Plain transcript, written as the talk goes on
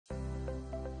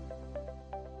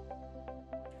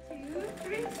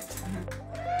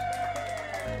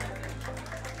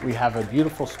We have a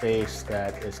beautiful space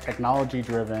that is technology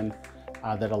driven,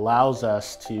 that allows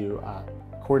us to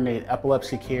coordinate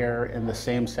epilepsy care in the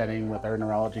same setting with our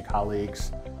neurology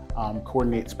colleagues,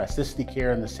 coordinate spasticity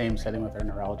care in the same setting with our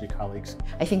neurology colleagues.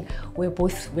 I think we're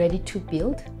both ready to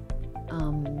build,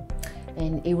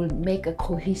 and it will make a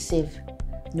cohesive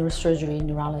neurosurgery,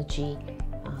 neurology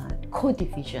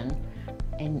co-division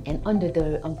and under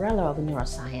the umbrella of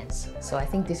neuroscience. So I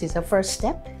think this is a first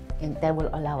step, and that will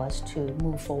allow us to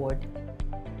move forward.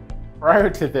 Prior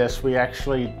to this, we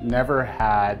actually never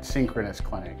had synchronous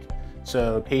clinic.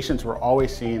 So patients were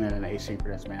always seen in an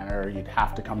asynchronous manner. You'd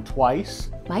have to come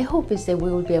twice. My hope is that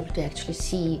we will be able to actually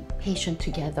see patients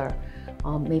together,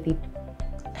 maybe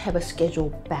have a schedule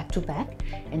back to back,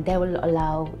 and that will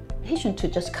allow patients to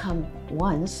just come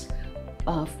once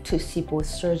to see both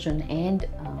surgeon and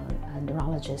a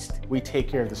neurologist. We take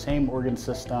care of the same organ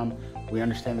system. We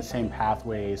understand the same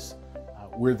pathways.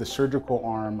 We're the surgical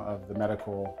arm of the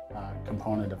medical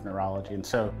component of neurology. And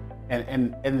so,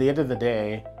 and at the end of the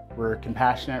day, we're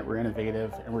compassionate, we're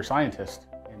innovative, and we're scientists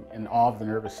in all of the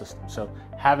nervous system. So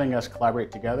having us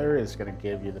collaborate together is going to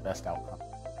give you the best outcome.